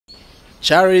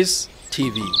Charis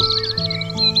TV.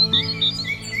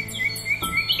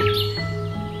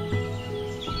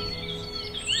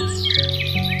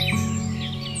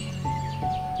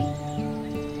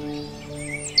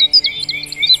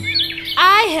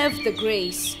 I have the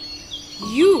grace.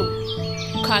 You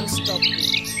can't stop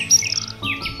me.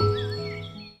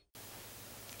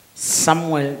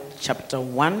 Samuel chapter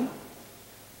 1,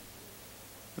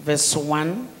 verse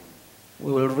 1.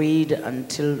 We will read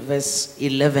until verse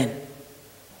 11.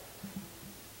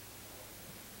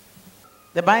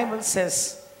 The Bible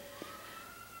says,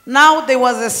 "Now there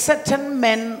was a certain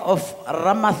man of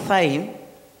Ramathaim,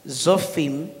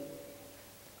 Zophim,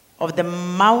 of the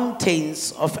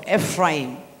mountains of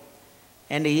Ephraim,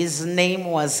 and his name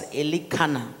was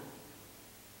Elkanah,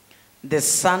 the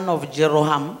son of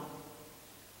Jeroham,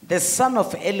 the son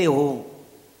of Elihu,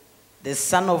 the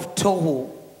son of Tohu,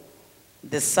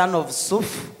 the son of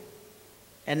Zuph,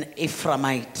 an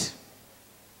Ephraimite.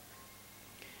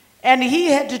 And he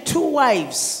had two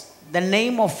wives. The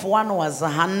name of one was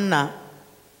Hannah,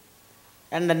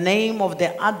 and the name of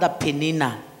the other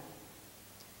Peninnah.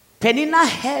 Peninnah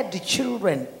had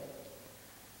children,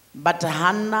 but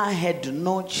Hannah had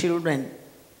no children.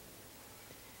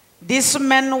 This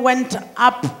man went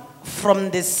up from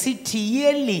the city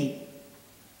yearly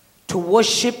to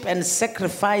worship and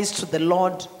sacrifice to the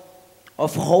Lord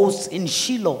of hosts in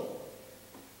Shiloh.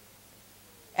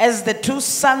 As the two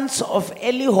sons of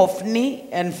Eli, Hophni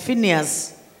and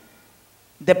Phinehas,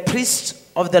 the priests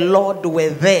of the Lord, were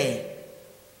there.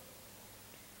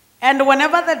 And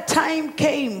whenever the time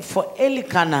came for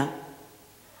Elkanah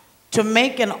to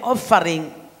make an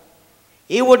offering,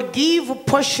 he would give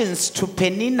portions to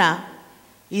Peninnah,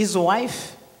 his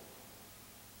wife,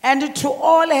 and to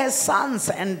all her sons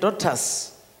and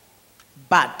daughters.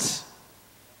 But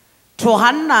to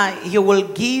Hannah he will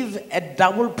give a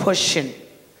double portion,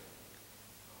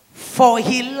 for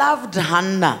he loved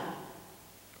Hannah,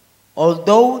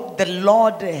 although the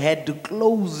Lord had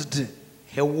closed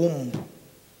her womb.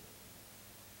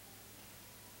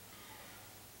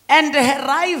 And her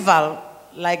rival,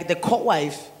 like the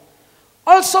co-wife,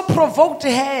 also provoked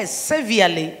her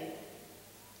severely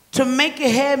to make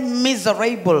her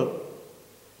miserable,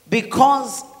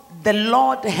 because the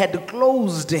Lord had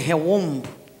closed her womb.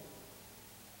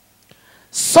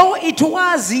 So it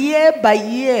was year by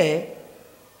year,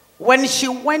 when she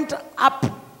went up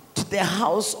to the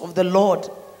house of the Lord,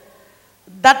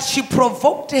 that she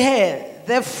provoked her.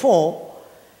 Therefore,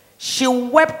 she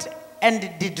wept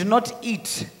and did not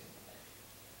eat.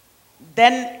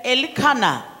 Then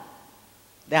Elkanah,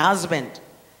 her husband,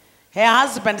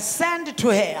 said to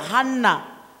her, "Hannah,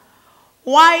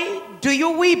 why do you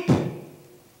weep?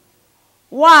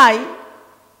 Why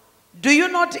do you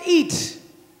not eat?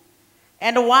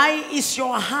 And why is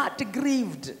your heart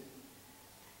grieved?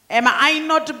 Am I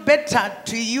not better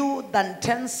to you than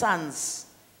 10 sons?"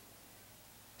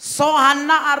 So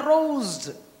Hannah arose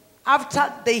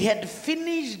after they had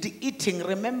finished eating.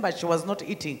 Remember, she was not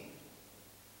eating.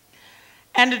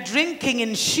 And drinking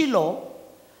in Shiloh.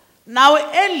 Now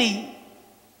Eli,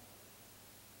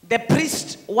 the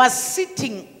priest, was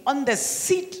sitting on the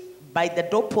seat by the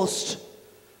doorpost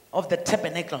of the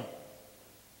tabernacle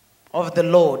of the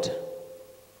Lord.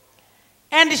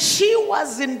 And she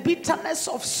was in bitterness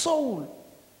of soul,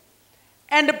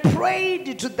 and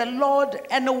prayed to the Lord,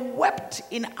 and wept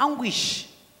in anguish.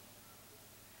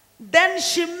 Then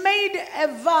she made a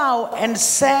vow and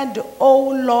said, "O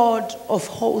Lord of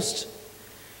hosts,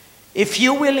 if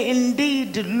you will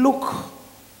indeed look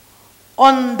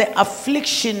on the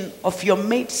affliction of your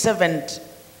maidservant,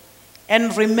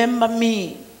 and remember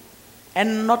me,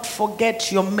 and not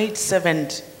forget your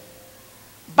maidservant,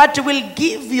 but will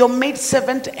give your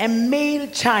maidservant a male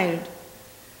child,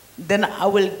 then I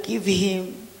will give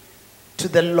him to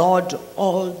the Lord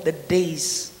all the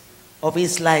days of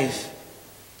his life,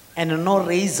 and no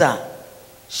razor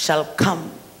shall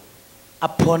come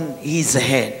upon his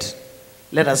head."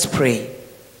 Let us pray.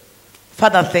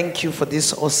 Father, thank you for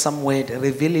this awesome word.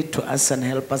 Reveal it to us and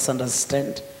help us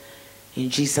understand. In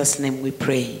Jesus' name we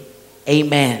pray.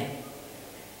 Amen.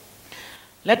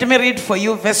 Let me read for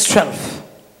you verse 12.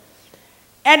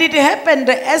 "And it happened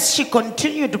as she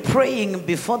continued praying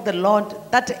before the Lord,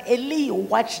 that Eli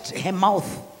watched her mouth.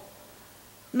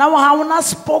 Now Hannah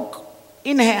spoke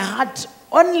in her heart,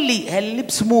 only her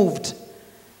lips moved,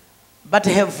 but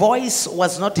her voice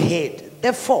was not heard.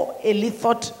 Therefore Eli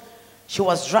thought she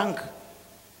was drunk.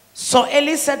 So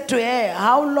Eli said to her,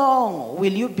 "How long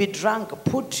will you be drunk?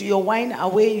 Put your wine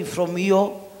away from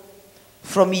you.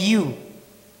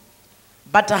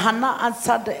 But Hannah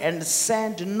answered and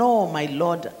said, "No, my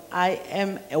Lord, I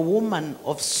am a woman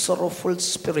of sorrowful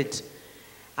spirit.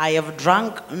 I have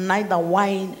drunk neither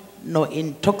wine nor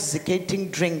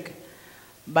intoxicating drink,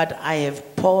 but I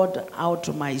have poured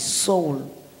out my soul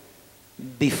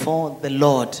before the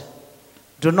Lord.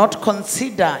 Do not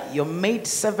consider your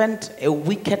maidservant a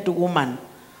wicked woman,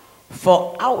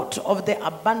 for out of the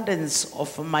abundance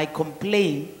of my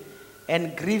complaint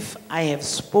and grief I have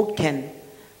spoken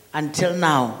until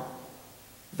now."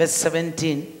 Verse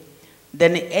 17.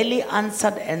 Then Eli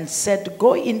answered and said,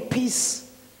 "Go in peace,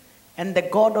 and the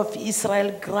God of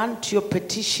Israel grant your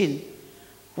petition,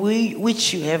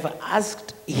 which you have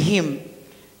asked him."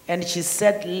 And she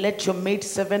said, "Let your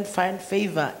maidservant find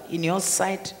favor in your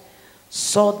sight."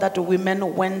 So that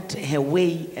women went her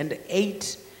way and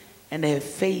ate, and her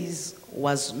face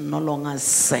was no longer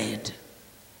sad.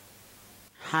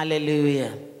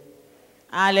 Hallelujah.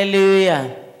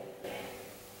 Hallelujah.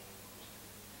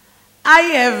 I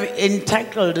have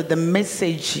entitled the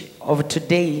message of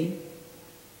today,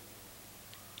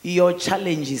 "Your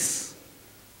Challenges."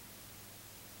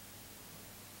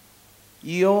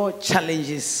 Your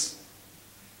challenges.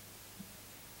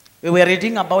 We were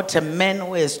reading about a man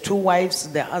who has 2 wives.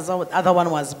 The other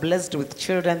one was blessed with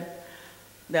children.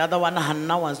 The other one,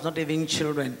 Hannah, was not having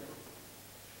children.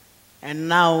 And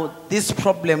now this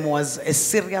problem was a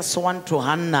serious one to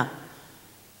Hannah,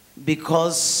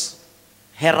 because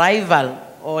her rival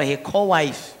or her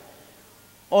co-wife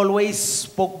always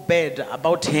spoke bad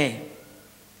about her.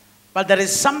 But there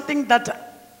is something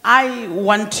that I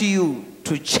want you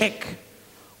to check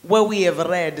where we have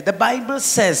read. The Bible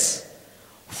says,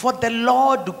 "For the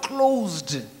Lord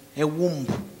closed her womb."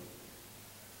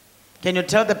 Can you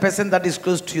tell the person that is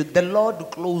close to you, the Lord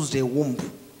closed her womb?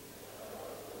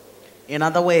 In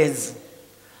other words,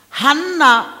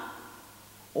 Hannah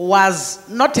was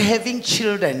not having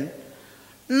children,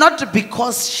 not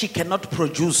because she cannot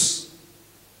produce.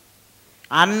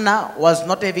 Hannah was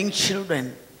not having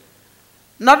children,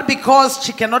 not because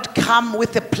she cannot come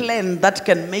with a plan that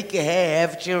can make her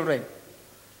have children.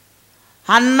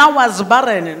 Hannah was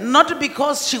barren, not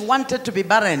because she wanted to be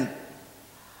barren.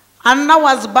 Hannah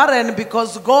was barren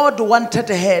because God wanted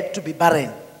her to be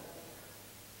barren.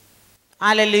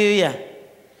 Hallelujah.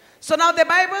 So now the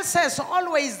Bible says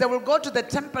always they will go to the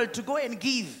temple to go and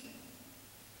give.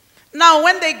 Now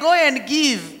when they go and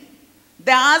give,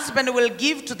 the husband will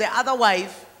give to the other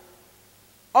wife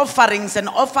offerings, and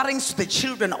offerings to the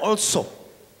children also.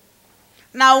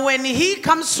 Now when he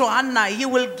comes to Hannah, he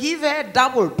will give her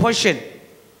double portion.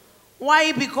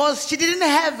 Why? Because she didn't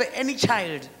have any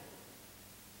child.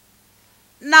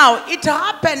 Now it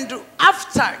happened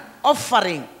after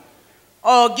offering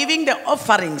or giving the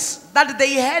offerings that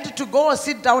they had to go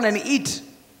sit down and eat.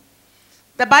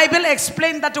 The Bible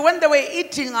explained that when they were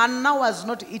eating, Hannah was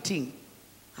not eating.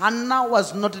 Hannah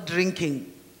was not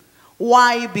drinking.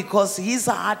 Why? Because his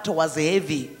heart was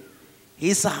heavy.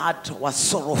 His heart was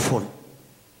sorrowful.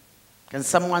 Can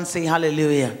someone say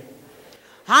hallelujah?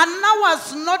 Hannah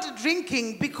was not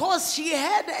drinking because she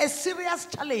had a serious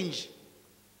challenge.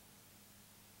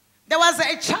 There was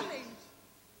a challenge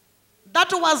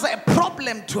that was a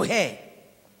problem to her.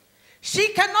 She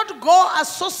cannot go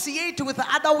associate with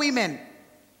other women.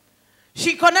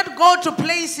 She cannot go to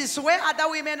places where other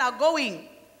women are going.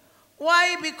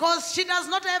 Why? Because she does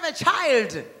not have a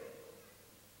child.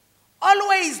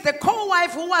 Always the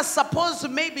co-wife who was supposed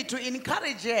maybe to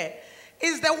encourage her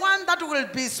is the one that will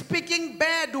be speaking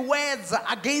bad words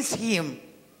against him.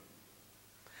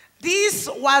 This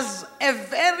was a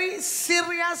very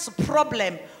serious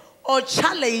problem or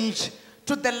challenge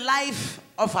to the life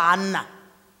of Hannah.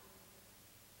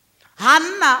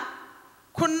 Hannah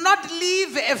could not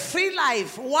live a free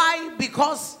life. Why?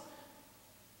 Because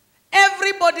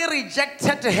everybody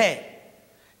rejected her.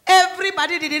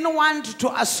 Everybody didn't want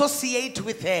to associate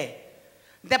with her.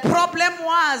 The problem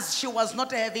was she was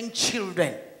not having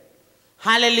children.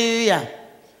 Hallelujah.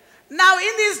 Now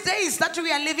in these days that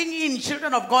we are living in,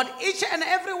 children of God, each and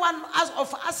every one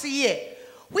of us here,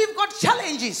 we've got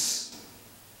challenges.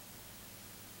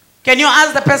 Can you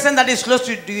ask the person that is close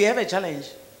to you, do you have a challenge?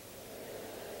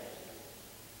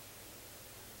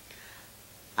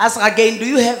 Ask again, do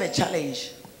you have a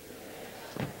challenge?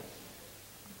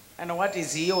 And what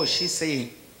is he or she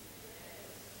saying?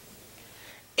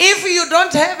 If you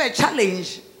don't have a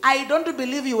challenge, I don't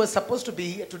believe you were supposed to be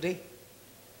here today.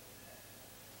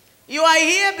 You are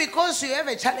here because you have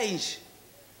a challenge.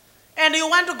 And you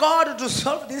want God to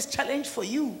solve this challenge for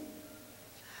you.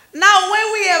 Now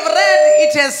when we have read,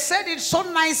 it has said it so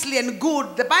nicely and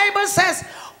good. The Bible says,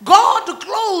 God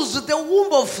closed the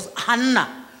womb of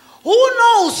Hannah. Who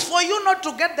knows for you not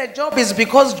to get the job is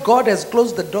because God has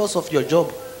closed the doors of your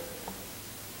job.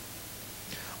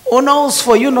 Who knows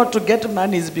for you not to get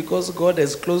money is because God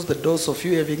has closed the doors of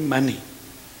you having money.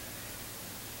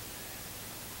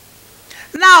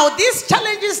 Now, these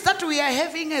challenges that we are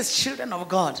having as children of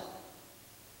God,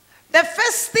 the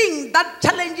first thing that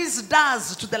challenges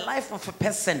does to the life of a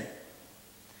person,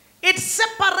 it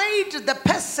separates the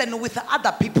person with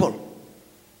other people.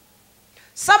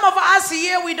 Some of us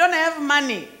here, we don't have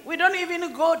money. We don't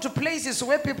even go to places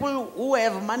where people who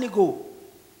have money go.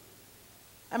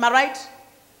 Am I right?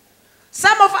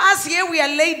 Some of us here, we are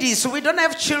ladies. We don't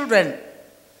have children.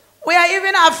 We are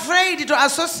even afraid to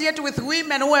associate with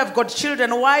women who have got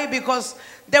children. Why? Because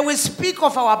they will speak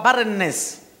of our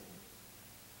barrenness.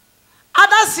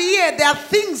 Others here, there are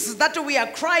things that we are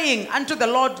crying unto the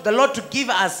Lord to give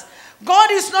us.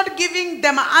 God is not giving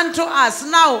them unto us.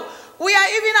 Now, we are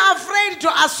even afraid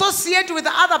to associate with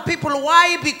other people.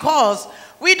 Why? Because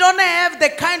we don't have the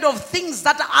kind of things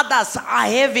that others are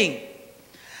having.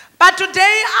 But today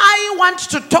I want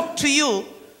to talk to you,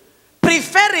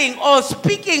 preferring or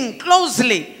speaking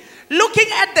closely, looking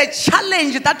at the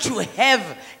challenge that you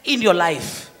have in your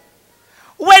life.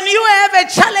 When you have a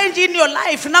challenge in your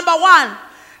life, number one,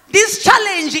 this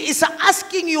challenge is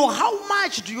asking you, how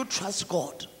much do you trust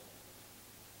God?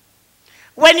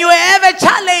 When you have a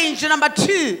challenge, number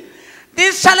two,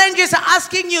 this challenge is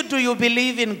asking you, do you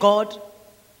believe in God?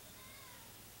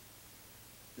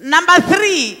 Number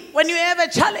three, when you have a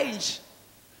challenge,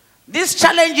 this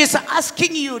challenge is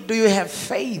asking you, do you have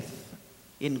faith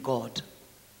in God?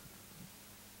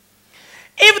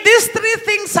 If these three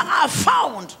things are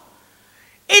found,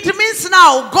 it means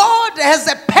now God has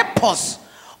a purpose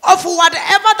of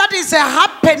whatever that is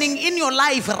happening in your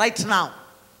life right now.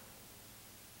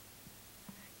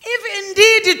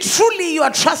 If indeed truly you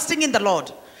are trusting in the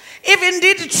Lord, if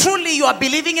indeed truly you are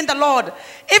believing in the Lord,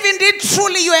 if indeed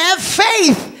truly you have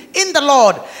faith in the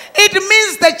Lord, it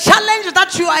means the challenge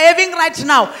that you are having right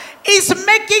now is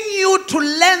making you to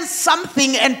learn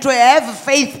something and to have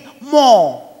faith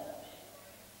more.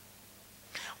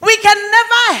 We can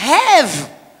never have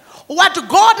what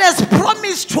God has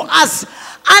promised to us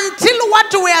until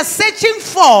what we are searching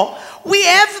for, we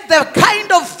have the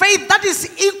kind of faith that is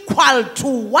equal to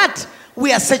what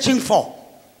we are searching for.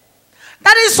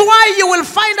 That is why you will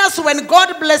find us when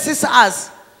God blesses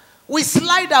us, we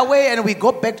slide away and we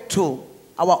go back to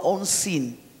our own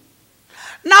sin.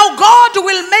 Now God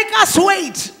will make us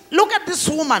wait. Look at this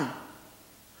woman.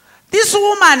 This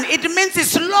woman, it means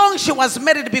it's long she was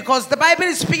married, because the Bible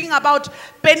is speaking about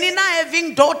Penina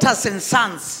having daughters and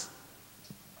sons.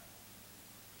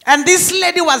 And this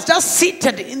lady was just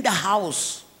seated in the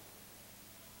house.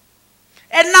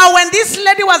 And now when this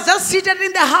lady was just seated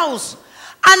in the house,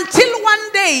 until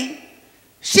one day,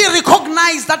 she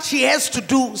recognized that she has to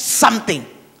do something.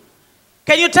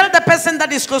 Can you tell the person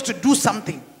that is close to do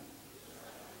something?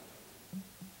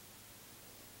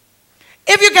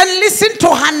 If you can listen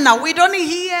to Hannah, we don't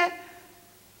hear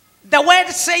the word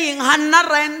saying Hannah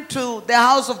ran to the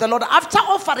house of the Lord. After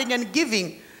offering and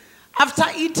giving, after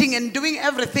eating and doing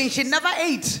everything, she never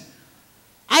ate.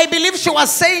 I believe she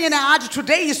was saying in her heart,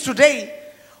 today is today.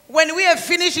 When we have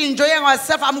finished enjoying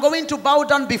ourselves, I'm going to bow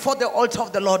down before the altar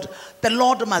of the Lord. The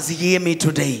Lord must hear me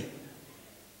today.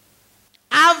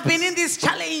 I've been in this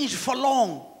challenge for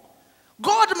long.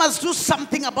 God must do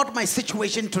something about my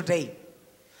situation today.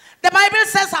 The Bible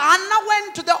says Hannah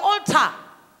went to the altar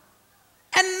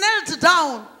and knelt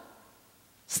down,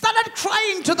 started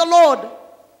crying to the Lord.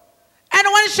 And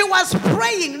when she was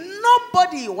praying,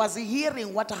 nobody was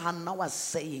hearing what Hannah was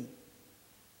saying.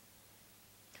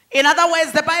 In other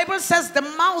words, the Bible says the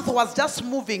mouth was just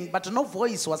moving, but no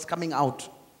voice was coming out.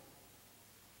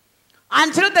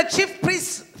 Until the chief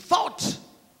priest thought,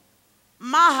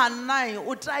 Mahanai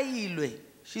utailwe,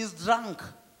 she's drunk.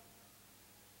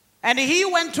 And he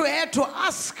went to her to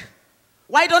ask,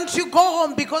 why don't you go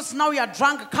home? Because now you're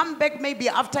drunk. Come back maybe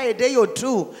after a day or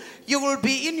two. You will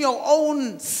be in your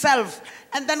own self.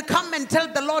 And then come and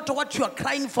tell the Lord what you are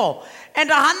crying for. And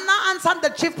Hannah answered the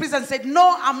chief priest and said,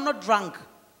 no, I'm not drunk,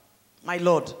 my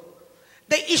Lord.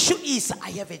 The issue is, I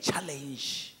have a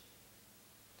challenge.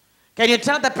 Can you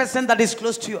tell the person that is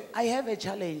close to you, I have a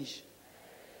challenge.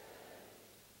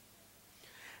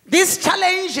 This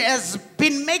challenge has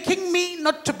been making me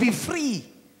not to be free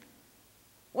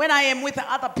when I am with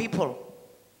other people.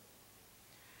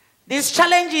 This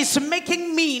challenge is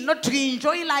making me not to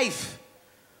enjoy life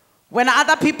when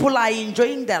other people are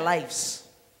enjoying their lives.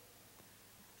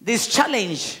 This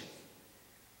challenge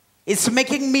is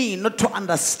making me not to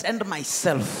understand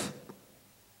myself.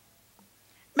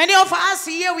 Many of us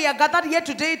here, we are gathered here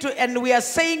today and we are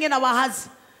saying in our hearts,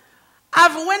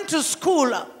 I've went to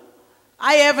school,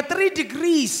 I have 3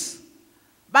 degrees,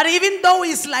 but even though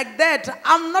it's like that,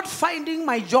 I'm not finding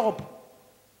my job.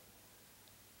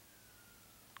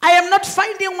 I am not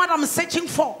finding what I'm searching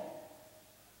for.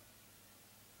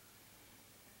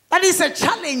 That is a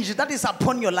challenge that is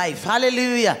upon your life.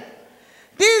 Hallelujah.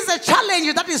 This is a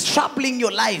challenge that is troubling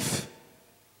your life.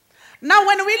 Now,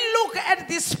 when we look at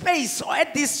this space or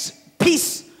at this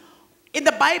piece in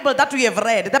the Bible that we have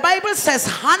read, the Bible says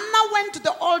Hannah went to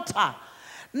the altar,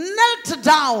 knelt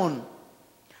down.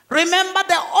 Remember,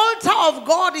 the altar of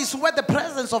God is where the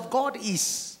presence of God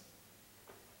is.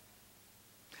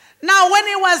 Now, when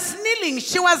he was kneeling,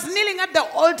 she was kneeling at the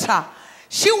altar.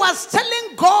 She was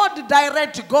telling God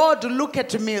direct, God, look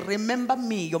at me, remember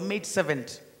me, your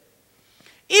maidservant.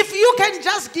 If you can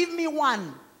just give me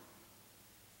one,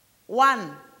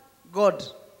 God,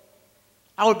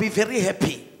 I will be very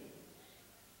happy.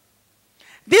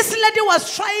 This lady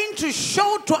was trying to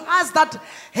show to us that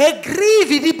her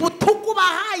grief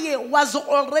was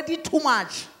already too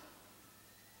much.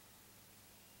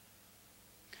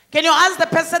 Can you ask the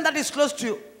person that is close to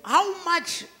you, how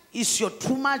much is your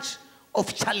too much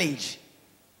of challenge?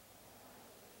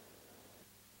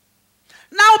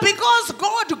 Now, because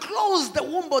God closed the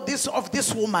womb of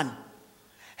this woman,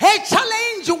 her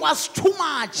challenge was too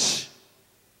much.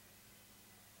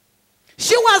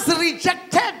 She was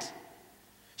rejected.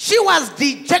 She was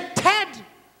dejected.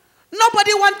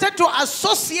 Nobody wanted to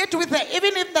associate with her,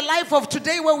 even in the life of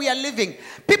today where we are living.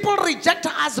 People reject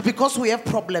us because we have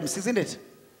problems, isn't it?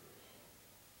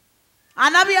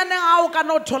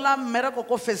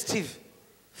 Festive.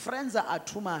 Friends are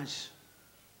too much.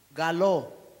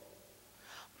 Galore.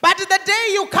 But the day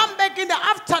you come back in the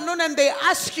afternoon and they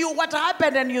ask you what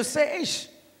happened and you say, Ish,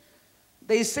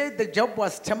 they said the job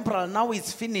was temporal, now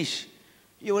it's finished.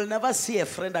 You will never see a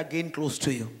friend again close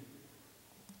to you.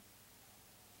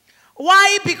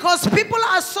 Why? Because people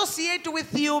associate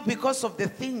with you because of the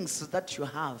things that you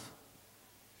have.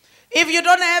 If you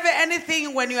don't have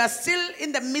anything, when you are still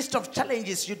in the midst of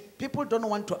challenges, people don't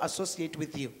want to associate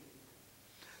with you.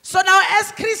 So now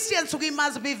as Christians, we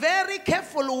must be very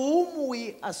careful whom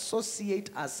we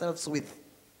associate ourselves with.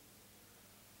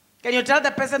 Can you tell the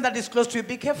person that is close to you,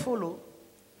 be careful?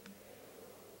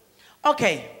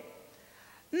 Okay.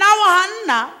 Now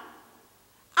Hannah,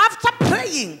 after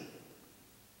praying,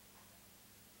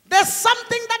 there's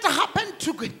something that happened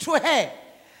to her.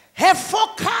 Her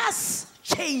focus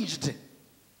changed.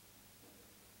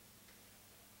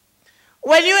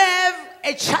 When you have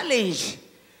a challenge,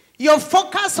 your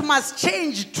focus must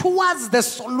change towards the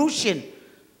solution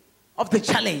of the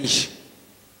challenge.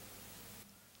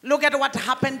 Look at what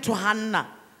happened to Hannah.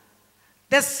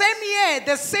 The same year,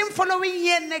 the same following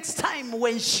year, next time,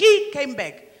 when she came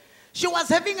back, she was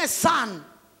having a son.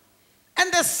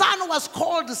 And the son was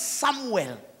called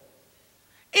Samuel.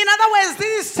 In other words,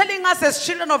 this is telling us as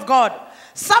children of God,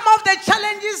 some of the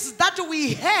challenges that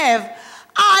we have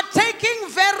are taking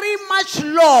very much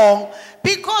long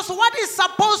because what is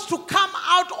supposed to come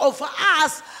out of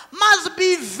us must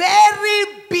be very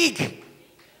big.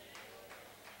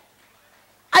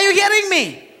 Are you hearing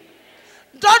me?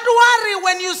 Don't worry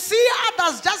when you see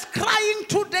others just crying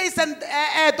 2 days and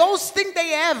those things they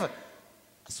have are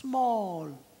small.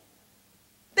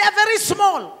 They are very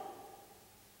small.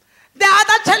 There are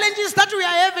other challenges that we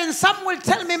are having. Some will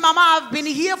tell me, Mama, I've been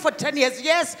here for 10 years.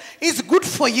 Yes, it's good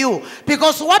for you.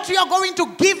 Because what you are going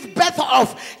to give birth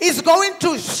of is going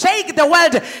to shake the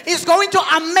world. It's going to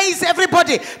amaze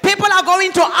everybody. People are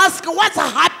going to ask what's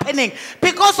happening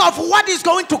because of what is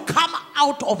going to come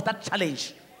out of that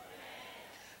challenge.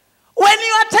 When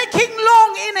you are taking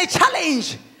long in a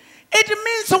challenge, it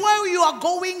means where you are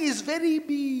going is very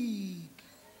big.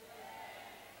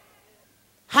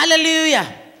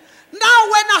 Hallelujah. Now,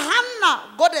 when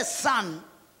Hannah got a son,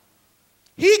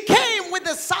 he came with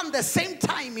the son the same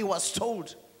time he was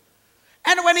told.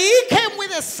 And when he came with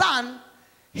the son,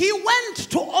 he went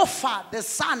to offer the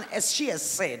son as she has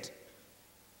said.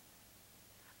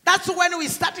 That's when we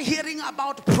start hearing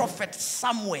about Prophet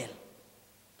Samuel.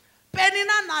 But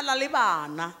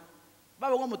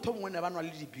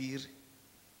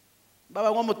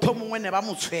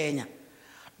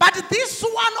this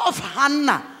one of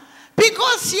Hannah,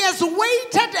 because she has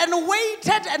waited and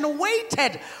waited and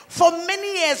waited for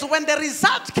many years, when the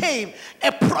result came,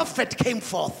 a prophet came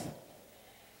forth.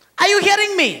 Are you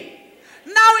hearing me?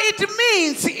 Now it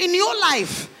means in your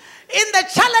life, In the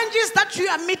challenges that you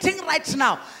are meeting right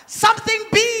now, something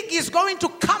big is going to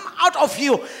come out of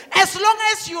you. As long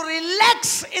as you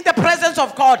relax in the presence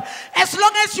of God, as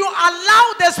long as you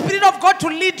allow the Spirit of God to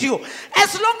lead you,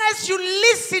 as long as you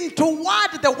listen to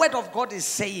what the Word of God is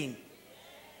saying.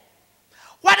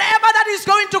 Whatever that is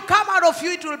going to come out of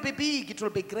you, it will be big, it will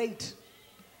be great.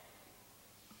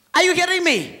 Are you hearing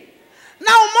me?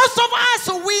 Now, most of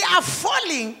us, we are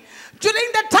falling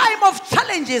during the time of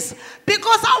challenges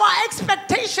because our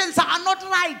expectations are not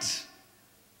right.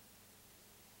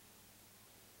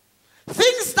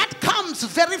 Things that comes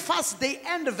very fast, they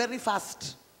end very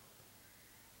fast.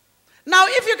 Now,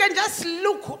 if you can just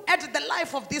look at the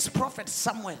life of this prophet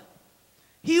Samuel,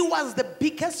 he was the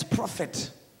biggest prophet.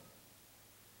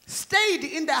 Stayed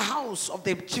in the house of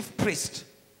the chief priest,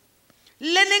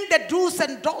 learning the do's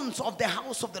and don'ts of the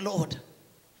house of the Lord.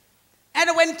 And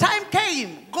when time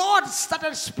came, God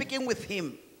started speaking with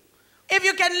him. If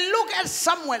you can look at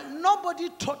Samuel, nobody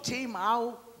taught him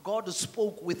how God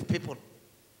spoke with people.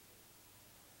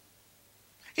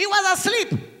 He was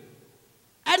asleep,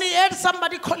 and he heard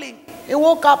somebody calling. He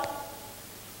woke up,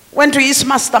 went to his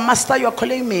master. Master, you are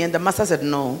calling me. And the master said,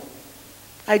 no,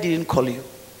 I didn't call you.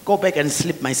 Go back and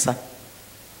sleep, my son.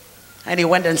 And he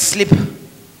went and slept.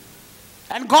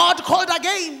 And God called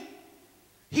again.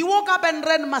 He woke up and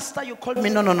ran. Master, you called me.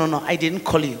 No, I didn't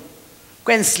call you.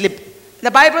 Go and sleep. The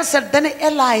Bible said, then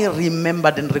Eli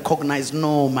remembered and recognized,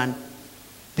 no, man,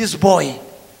 this boy,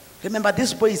 remember,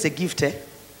 this boy is a gift, eh?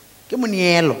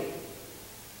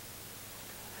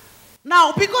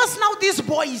 Now, because now this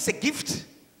boy is a gift,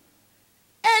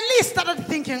 Eli started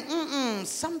thinking,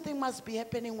 something must be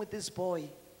happening with this boy.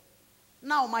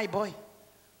 Now, my boy,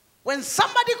 when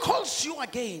somebody calls you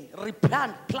again,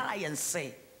 reply and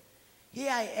say, here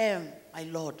I am, my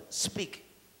Lord, speak.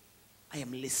 I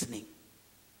am listening.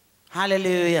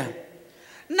 Hallelujah.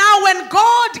 Now, when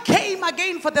God came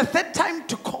again for the third time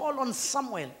to call on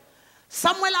Samuel,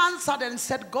 Samuel answered and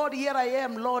said, God, here I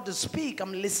am, Lord, speak,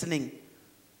 I'm listening.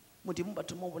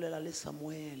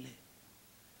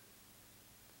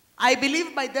 I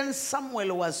believe by then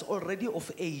Samuel was already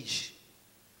of age.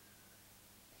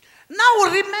 Now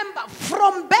remember,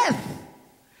 from birth,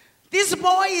 this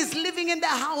boy is living in the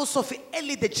house of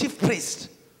Eli, the chief priest.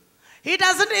 He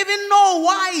doesn't even know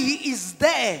why he is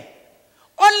there.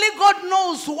 Only God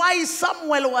knows why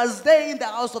Samuel was there in the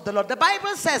house of the Lord. The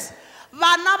Bible says,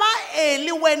 Vanaba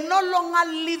Eli were no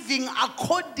longer living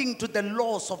according to the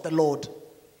laws of the Lord.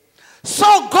 So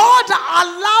God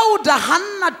allowed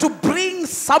Hannah to bring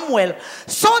Samuel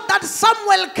so that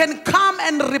Samuel can come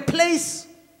and replace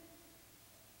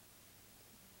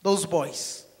those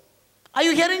boys. Are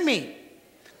you hearing me?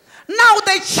 Now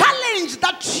the challenge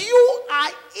that you are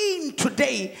in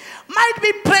today might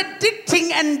be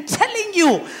predicting and telling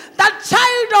you that,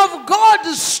 child of God,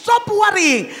 stop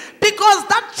worrying, because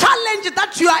that challenge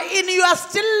that you are in, you are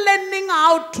still learning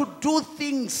how to do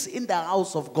things in the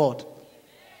house of God.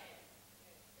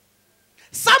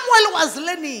 Samuel was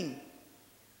learning.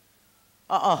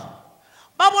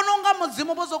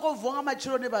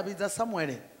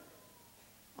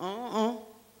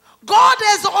 God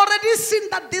has already seen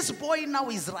that this boy now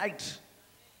is right.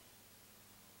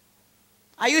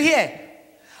 Are you here?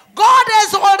 God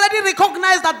has already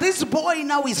recognized that this boy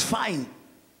now is fine.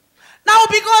 Now,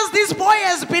 because this boy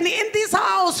has been in this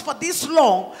house for this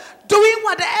long, doing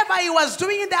whatever he was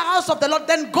doing in the house of the Lord,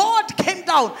 then God came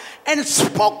down and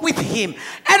spoke with him.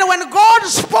 And when God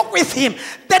spoke with him,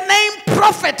 the name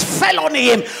prophet fell on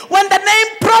him. When the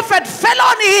name prophet fell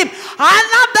on him,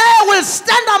 Hannah there will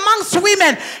stand amongst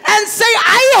women and say,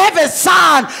 I have a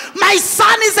son. My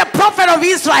son is a prophet of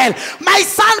Israel. My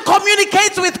son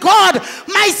communicates with God.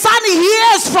 My son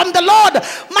hears from the Lord.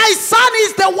 My son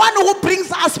is the one who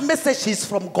brings us messages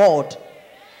from God.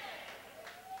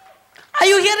 Are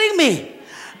you hearing me?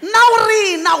 Now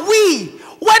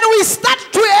when we start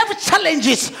to have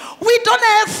challenges, we don't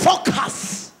have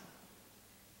focus.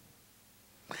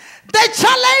 The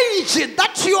challenge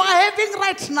that you are having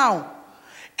right now,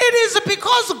 it is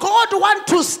because God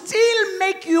wants to still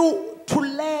make you to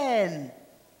learn.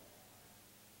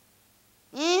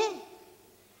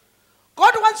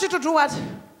 God wants you to do what?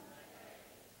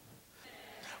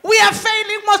 We are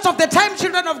failing most of the time,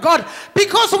 children of God,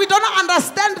 because we don't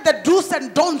understand the do's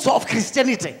and don'ts of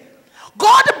Christianity.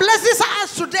 God blesses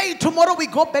us today, tomorrow we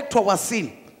go back to our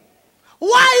sin.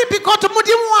 Why? Because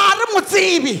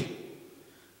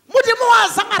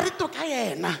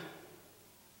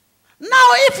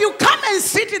now if you come and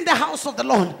sit in the house of the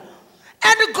Lord,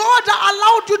 And God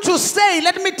allowed you to stay.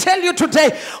 Let me tell you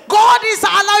today, God is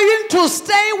allowing you to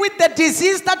stay with the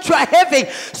disease that you are having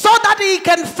so that He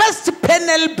can first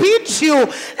panel beat you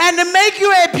and make you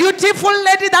a beautiful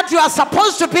lady that you are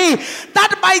supposed to be.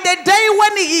 That by the day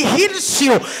when He heals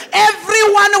you,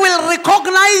 everyone will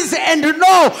recognize and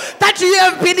know that you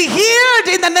have been healed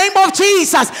in the name of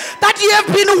Jesus, that you have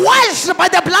been washed by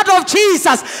the blood of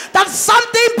Jesus, that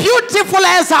something beautiful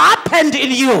has happened in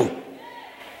you.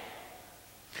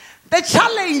 The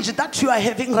challenge that you are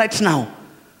having right now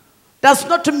does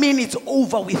not mean it's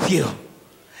over with you.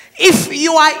 If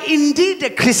you are indeed a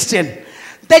Christian,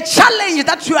 the challenge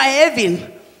that you are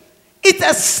having is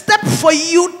a step for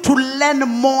you to learn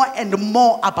more and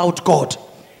more about God.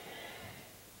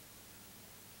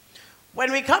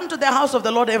 When we come to the house of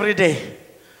the Lord every day,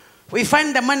 we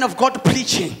find the man of God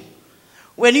preaching.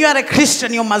 When you are a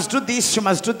Christian, you must do this, you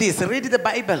must do this. Read the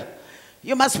Bible.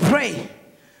 You must pray.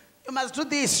 You must do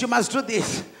this, you must do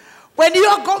this. When you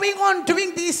are going on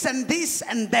doing this and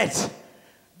that,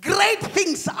 great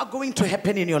things are going to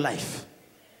happen in your life.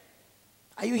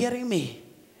 Are you hearing me?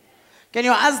 Can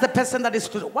you ask the person that is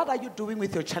close, what are you doing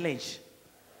with your challenge?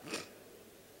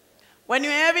 When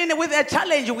you're having with a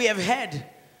challenge we have had,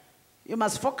 you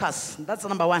must focus. That's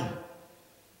number one.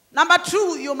 Number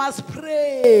two, you must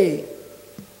pray.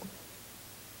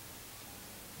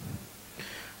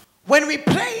 When we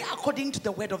pray according to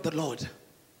the word of the Lord,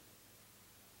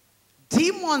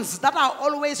 demons that are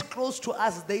always close to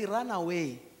us, they run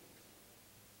away.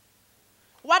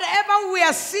 Whatever we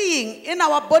are seeing in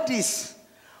our bodies,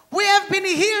 we have been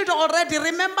healed already.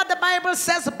 Remember, the Bible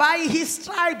says, by His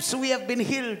stripes we have been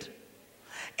healed.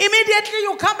 Immediately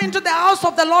you come into the house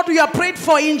of the Lord, you are prayed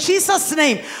for in Jesus'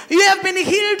 name. You have been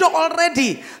healed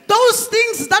already. Those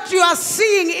things that you are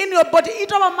seeing in your body,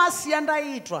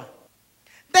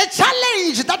 the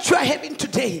challenge that you are having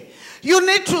today, you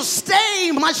need to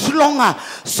stay much longer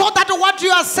so that what you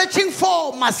are searching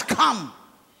for must come.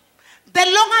 The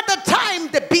longer the time,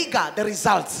 the bigger the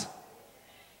results.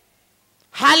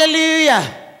 Hallelujah.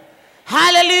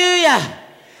 Hallelujah.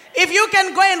 If you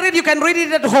can go and read, you can read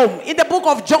it at home. In the book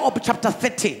of Job, chapter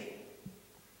 30.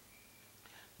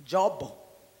 Job.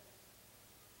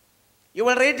 You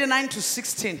will read 9 to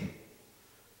 16.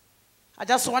 I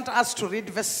just want us to read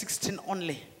verse 16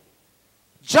 only.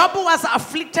 Job was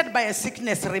afflicted by a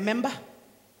sickness, remember?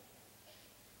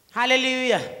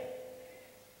 Hallelujah.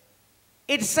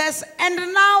 It says, and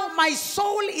now my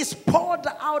soul is poured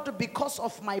out because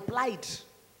of my plight.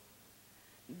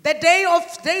 The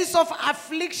days of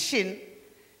affliction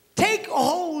take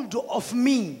hold of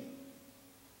me.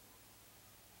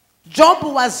 Job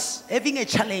was having a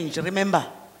challenge, remember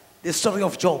the story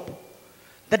of Job.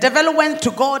 The devil went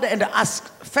to God and asked,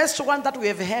 first one that we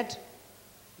have had,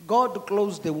 God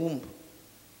closed the womb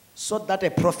so that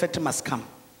a prophet must come.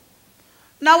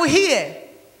 Now here,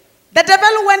 the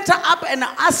devil went up and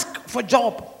asked for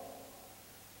Job.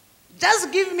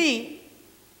 Just give me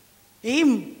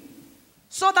him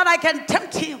so that I can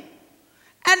tempt him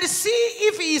and see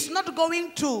if he is not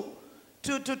going to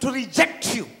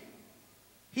reject you.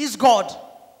 He's God.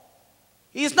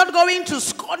 He is not going to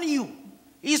scorn you.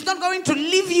 He is not going to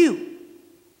leave you.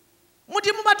 God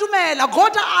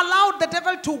allowed the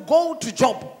devil to go to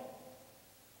Job.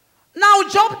 Now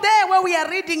Job there where we are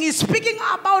reading is speaking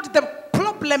about the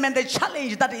problem and the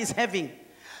challenge that he is having.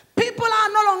 People are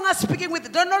no longer speaking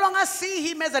with, they no longer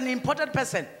see him as an important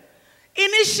person.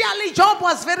 Initially Job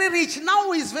was very rich,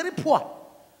 now he is very poor.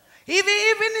 He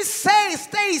even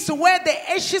stays where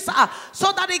the ashes are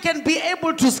so that he can be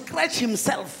able to scratch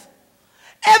himself.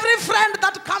 Every friend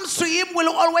that comes to him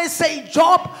will always say,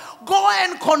 Job, go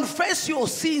and confess your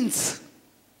sins.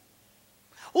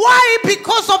 Why?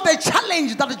 Because of the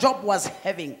challenge that Job was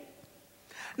having.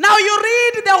 Now you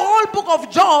read the whole book of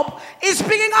Job, is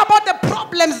speaking about the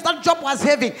problems that Job was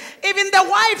having. Even the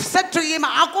wife said to him,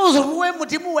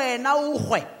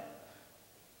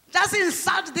 just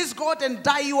insult this God and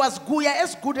die. You are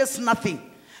as good as nothing.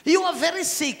 You are very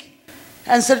sick.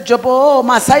 And said, Job, oh,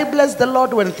 must I bless the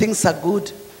Lord when things are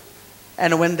good?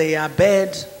 And when they are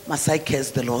bad, must I curse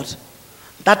the Lord?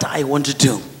 That I want to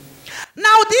do.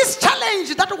 Now this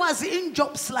challenge that was in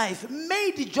Job's life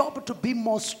made Job to be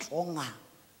more stronger.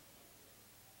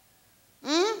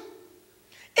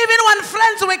 Even when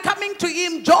friends were coming to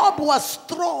him, Job was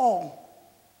strong.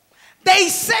 They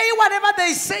say whatever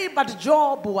they say, but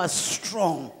Job was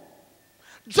strong.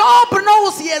 Job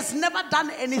knows he has never done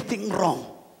anything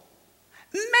wrong.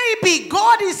 Maybe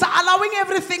God is allowing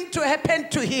everything to happen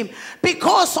to him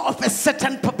because of a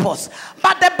certain purpose.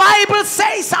 But the Bible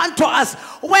says unto us,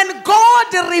 when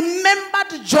God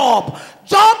remembered Job,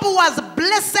 Job was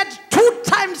blessed 2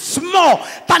 times more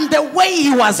than the way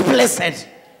he was blessed.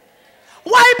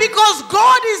 Why? Because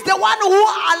God is the one who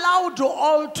allowed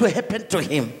all to happen to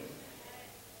him.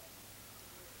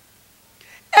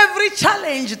 Every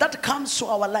challenge that comes to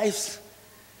our lives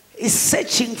is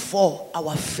searching for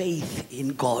our faith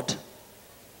in God.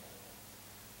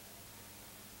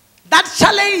 That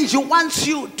challenge wants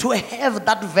you to have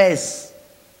that verse.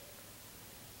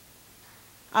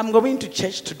 I'm going to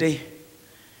church today.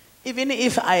 Even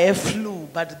if I have flu,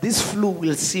 but this flu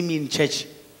will see me in church.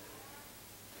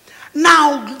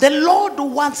 Now, the Lord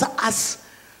wants us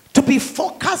to be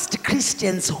focused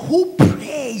Christians who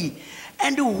pray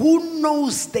and who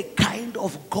knows the kind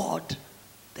of God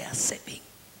they are serving.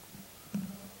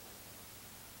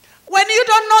 When you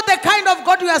don't know the kind of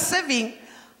God you are serving,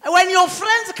 when your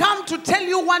friends come to tell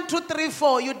you 1, 2, 3,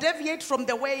 4, you deviate from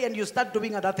the way and you start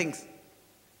doing other things.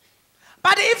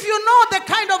 But if you know the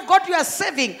kind of God you are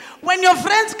serving, when your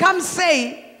friends come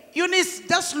say, Eunice,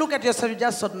 just look at yourself, you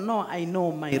just said, no, I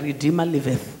know my Redeemer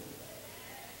liveth.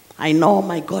 I know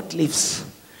my God lives.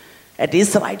 At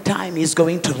this right time, he's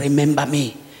going to remember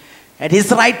me. At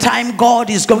this right time, God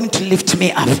is going to lift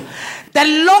me up. The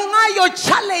longer your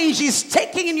challenge is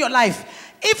taking in your life,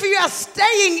 if you are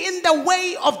staying in the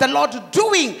way of the Lord,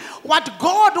 doing what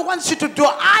God wants you to do,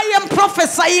 I am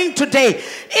prophesying today.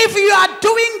 If you are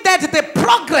doing that, the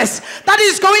progress that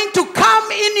is going to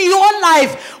come in your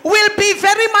life will be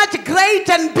very much great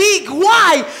and big.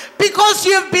 Why? Because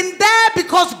you've been there,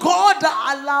 because God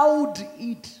allowed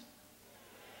it.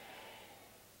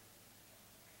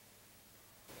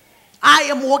 I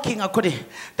am walking according.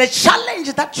 The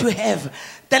challenge that you have,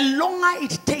 the longer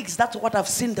it takes, that's what I've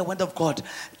seen the word of God.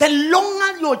 The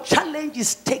longer your challenge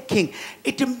is taking,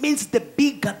 it means the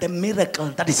bigger the miracle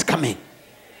that is coming.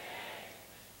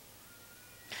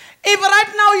 If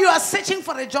right now you are searching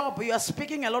for a job, you are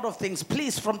speaking a lot of things,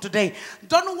 please from today,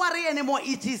 don't worry anymore.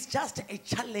 It is just a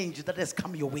challenge that has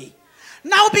come your way.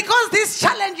 Now, because these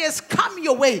challenges come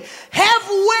your way, have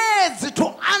words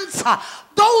to answer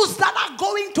those that are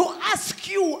going to ask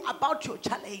you about your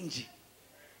challenge.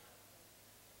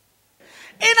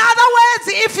 In other words,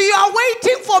 if you are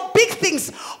waiting for big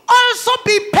things, also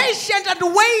be patient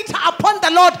and wait upon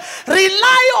the Lord.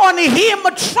 Rely on him,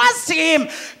 trust him,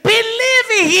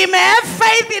 believe in him, have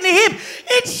faith in him.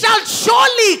 It shall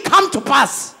surely come to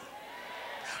pass.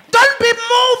 Don't be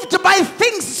moved by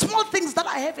things, small things that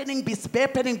are happening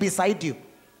beside you.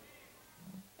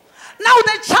 Now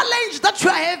the challenge that you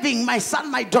are having, my son,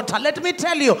 my daughter, let me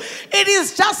tell you, it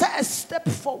is just a step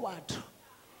forward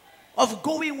of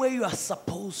going where you are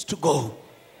supposed to go.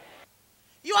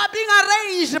 You are being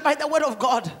arranged by the word of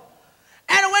God.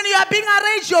 And when you are being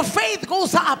arranged, your faith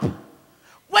goes up.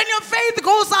 When your faith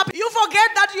goes up, you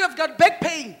forget that you have got back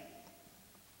pain.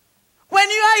 When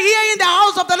you are here in the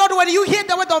house of the Lord, when you hear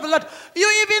the word of the Lord,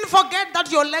 you even forget that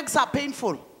your legs are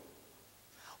painful.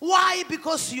 Why?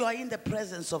 Because you are in the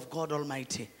presence of God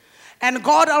Almighty. And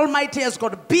God Almighty has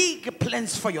got big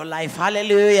plans for your life.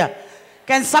 Hallelujah.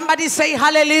 Can somebody say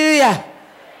hallelujah?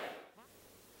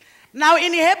 Now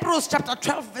in Hebrews chapter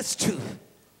 12 verse 2,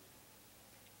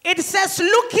 it says,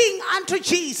 looking unto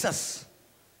Jesus.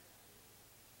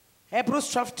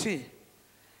 Hebrews 12:2.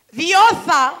 The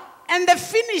author and the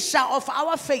finisher of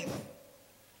our faith,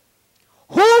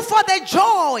 who for the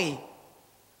joy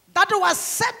that was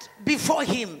set before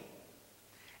him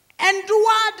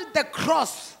endured the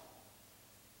cross,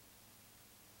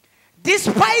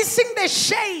 despising the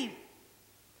shame,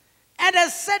 and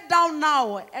has sat down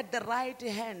now at the right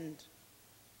hand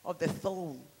of the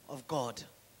throne of God.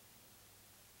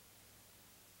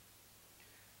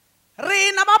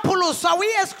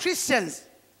 We as Christians,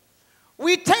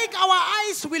 we take our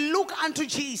eyes, we look unto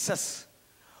Jesus,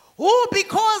 who,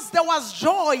 because there was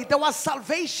joy, there was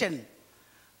salvation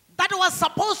that was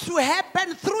supposed to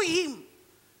happen through him,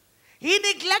 he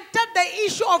neglected the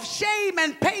issue of shame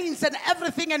and pains and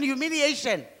everything and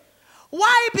humiliation.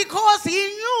 Why? Because he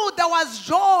knew there was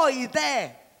joy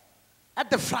there at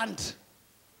the front.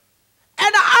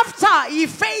 And after he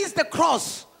faced the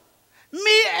cross,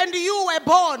 me and you were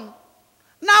born.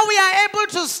 Now we are able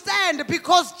to stand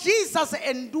because Jesus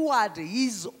endured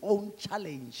his own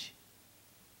challenge.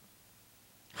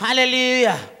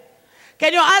 Hallelujah.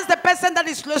 Can you ask the person that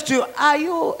is close to you, are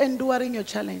you enduring your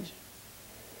challenge?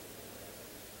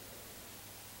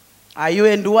 Are you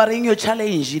enduring your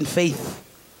challenge in faith?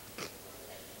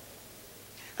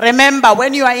 Remember,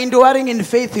 when you are enduring in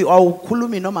faith, you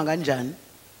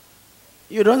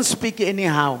don't speak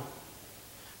anyhow.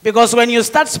 Because when you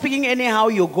start speaking anyhow,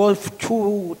 you go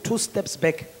two steps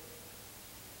back.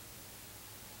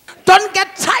 Don't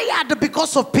get tired tired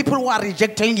because of people who are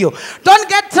rejecting you. Don't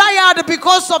get tired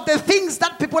because of the things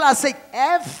that people are saying.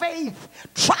 Have faith,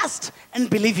 trust, and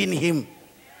believe in him.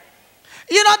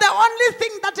 You know, the only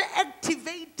thing that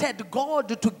activated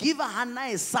God to give Hannah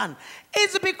a son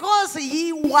is because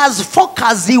he was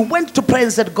focused. He went to pray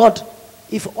and said, God,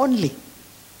 if only.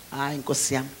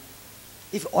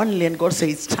 If only. And God said,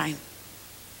 it's time.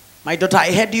 My daughter,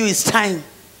 I heard you, it's time.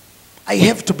 I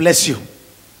have to bless you.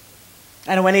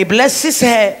 And when he blesses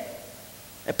her,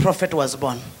 a prophet was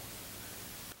born.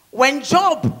 When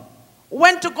Job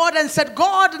went to God and said,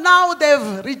 God, now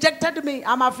they've rejected me.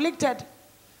 I'm afflicted.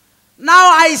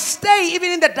 Now I stay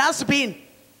even in the dustbin.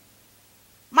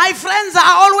 My friends are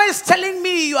always telling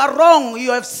me, you are wrong,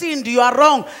 you have sinned, you are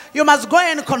wrong. You must go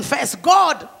and confess.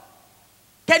 God,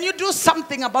 can you do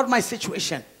something about my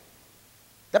situation?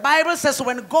 The Bible says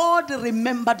when God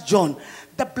remembered Job,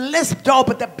 the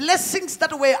blessings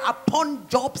that were upon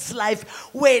Job's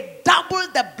life were double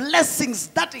the blessings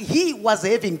that he was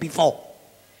having before.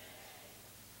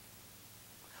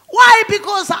 Why?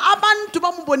 Because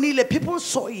people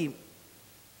saw him.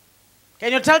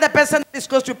 Can you tell the person that is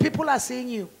close to you, people are seeing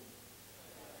you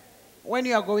when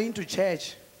you are going to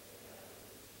church?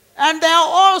 And they are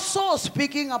also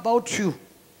speaking about you.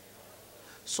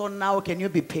 So now can you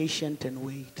be patient and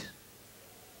wait?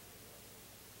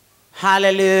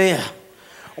 Hallelujah.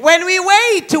 When we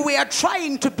wait, we are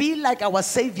trying to be like our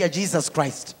Savior, Jesus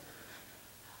Christ.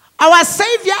 Our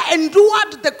Savior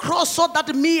endured the cross so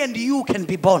that me and you can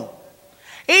be born.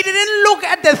 He didn't look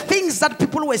at the things that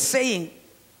people were saying.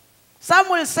 Some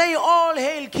will say, all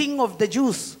hail King of the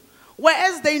Jews,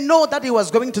 whereas they know that he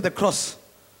was going to the cross.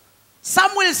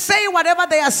 Some will say whatever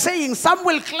they are saying. Some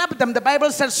will clap them. The Bible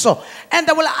says so. And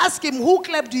they will ask him, who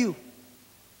clapped you?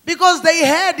 Because they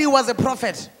heard he was a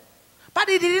prophet. But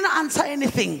he didn't answer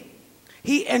anything.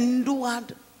 He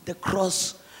endured the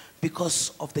cross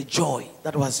because of the joy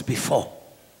that was before.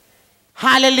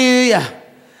 Hallelujah.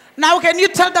 Now can you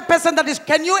tell the person that is,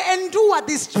 can you endure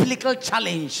this little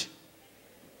challenge?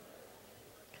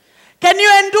 Can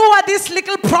you endure this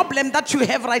little problem that you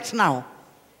have right now?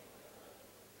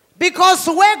 Because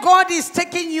where God is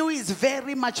taking you is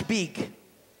very much big.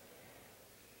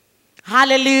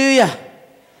 Hallelujah.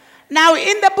 Now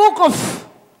in the book of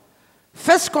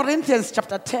 1 Corinthians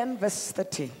chapter 10 verse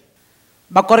 13.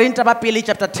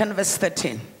 Chapter 10 verse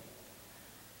 13.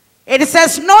 It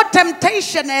says, no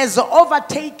temptation has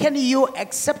overtaken you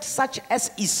except such as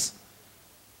is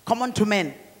common to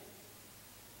men.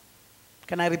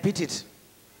 Can I repeat it?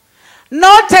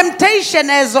 No temptation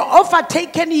has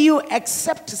overtaken you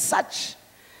except such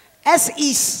as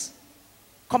is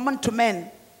common to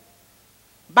men.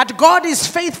 But God is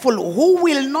faithful, who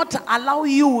will not allow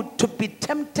you to be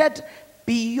tempted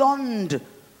beyond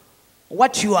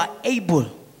what you are able.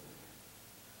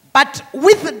 But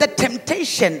with the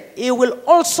temptation, he will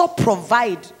also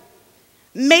provide,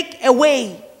 make a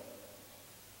way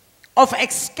of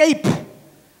escape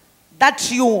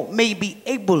that you may be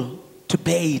able to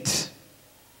bear it.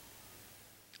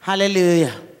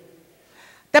 Hallelujah.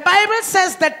 The Bible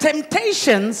says that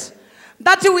temptations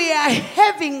that we are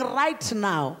having right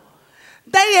now,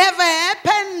 they have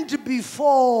happened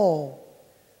before.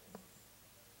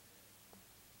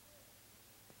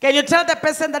 Can you tell the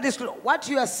person that is what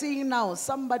you are seeing now,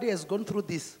 somebody has gone through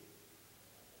this?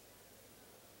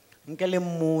 You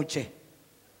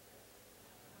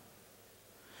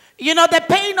know, the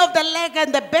pain of the leg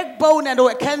and the backbone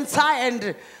and cancer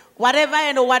and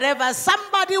whatever.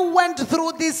 Somebody went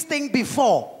through this thing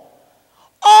before.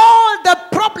 All the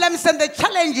problems and the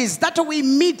challenges that we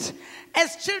meet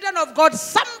as children of God,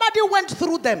 somebody went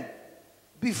through them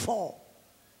before.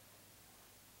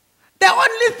 The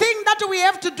only thing that we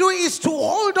have to do is to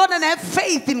hold on and have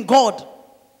faith in God.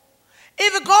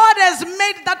 If God has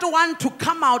made that one to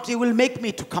come out, he will make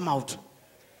me to come out.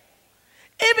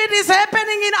 If it is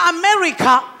happening in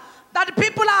America, that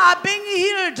people are being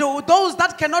healed, those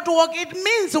that cannot walk, it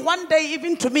means one day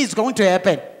even to me it's going to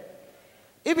happen.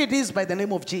 If it is by the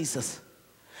name of Jesus.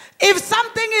 If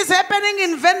something is happening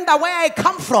in Venda where I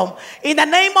come from, in the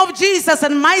name of Jesus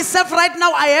and myself right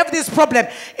now, I have this problem.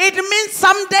 It means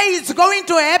someday it's going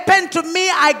to happen to me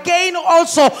again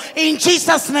also in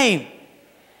Jesus' name.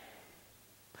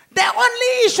 The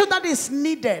only issue that is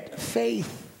needed,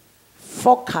 faith,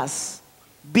 focus,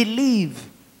 believe,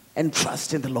 and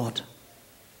trust in the Lord.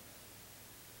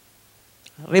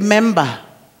 Remember,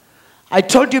 I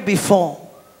told you before,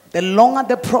 the longer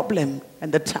the problem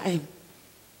and the time,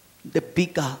 the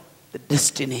bigger the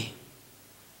destiny.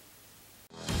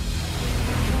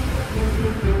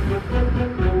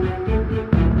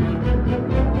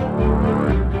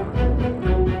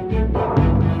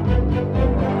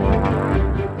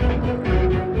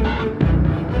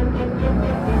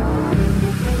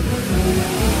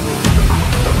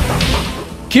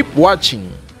 Keep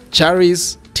watching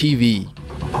Charis TV.